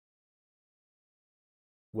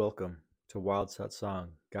Welcome to Wild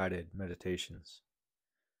Satsang Guided Meditations.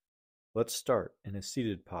 Let's start in a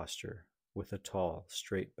seated posture with a tall,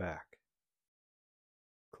 straight back.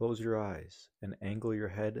 Close your eyes and angle your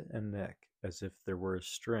head and neck as if there were a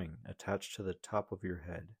string attached to the top of your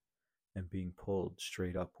head and being pulled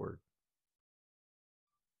straight upward.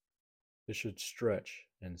 This should stretch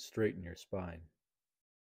and straighten your spine.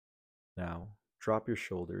 Now, drop your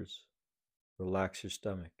shoulders, relax your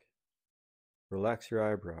stomach, relax your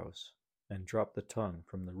eyebrows, and drop the tongue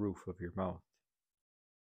from the roof of your mouth.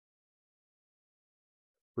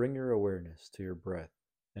 Bring your awareness to your breath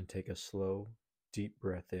and take a slow, deep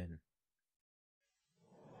breath in.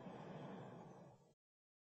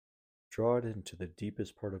 Draw it into the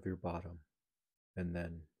deepest part of your bottom, and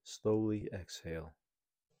then slowly exhale.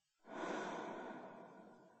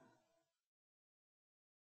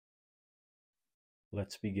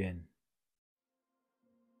 Let's begin.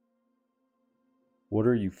 What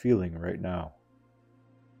are you feeling right now?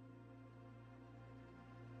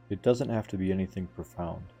 It doesn't have to be anything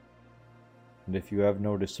profound, and if you have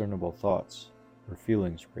no discernible thoughts or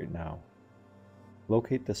feelings right now,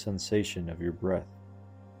 locate the sensation of your breath.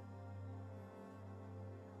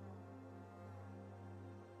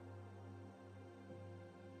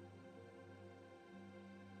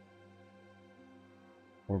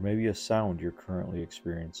 Or maybe a sound you're currently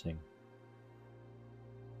experiencing.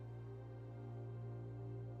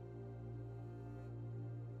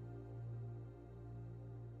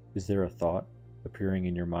 Is there a thought appearing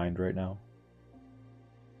in your mind right now?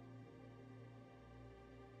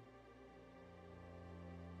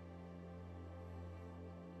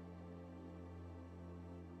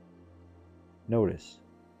 Notice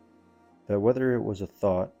that whether it was a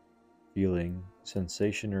thought, feeling,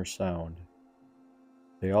 sensation, or sound,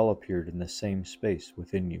 they all appeared in the same space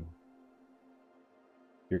within you,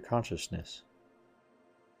 your consciousness.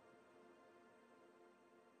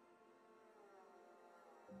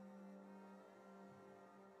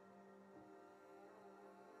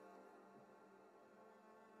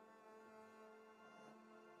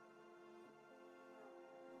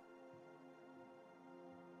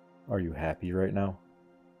 Are you happy right now?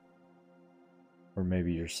 Or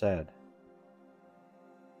maybe you're sad.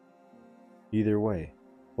 Either way,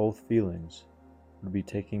 both feelings would be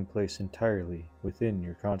taking place entirely within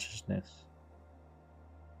your consciousness.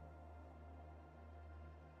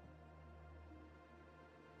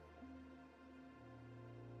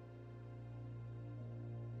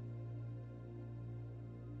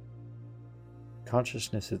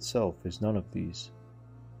 Consciousness itself is none of these.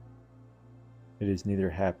 It is neither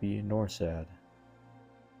happy nor sad.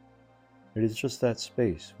 It is just that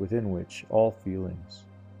space within which all feelings,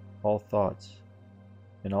 all thoughts,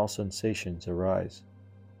 and all sensations arise.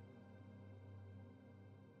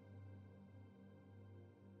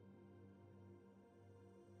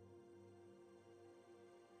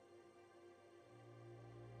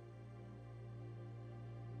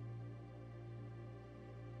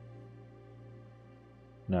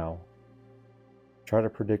 Now, try to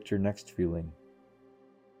predict your next feeling.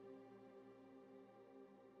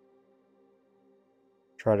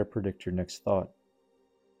 Try to predict your next thought.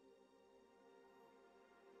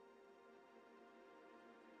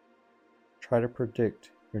 Try to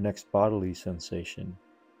predict your next bodily sensation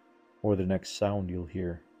or the next sound you'll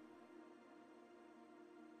hear.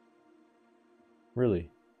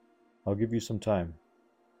 Really, I'll give you some time.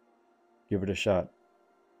 Give it a shot.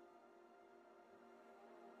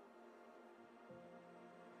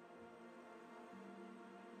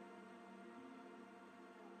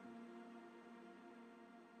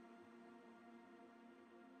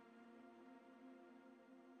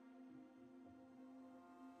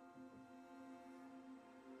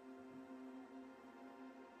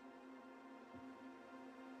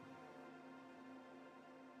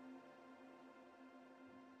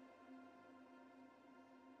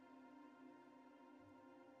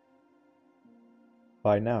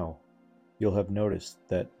 By now, you'll have noticed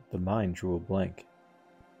that the mind drew a blank,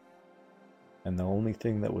 and the only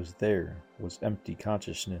thing that was there was empty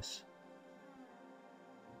consciousness.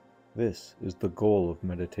 This is the goal of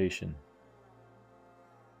meditation: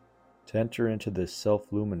 to enter into this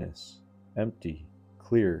self-luminous, empty,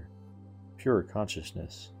 clear, pure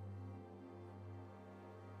consciousness.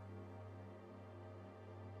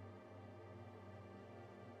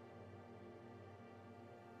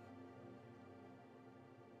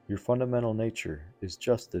 Your fundamental nature is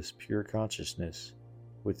just this pure consciousness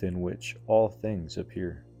within which all things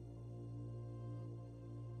appear.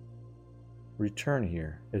 Return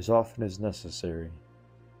here as often as necessary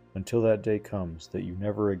until that day comes that you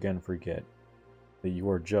never again forget that you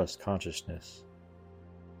are just consciousness.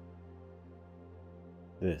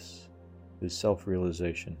 This is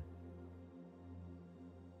self-realization.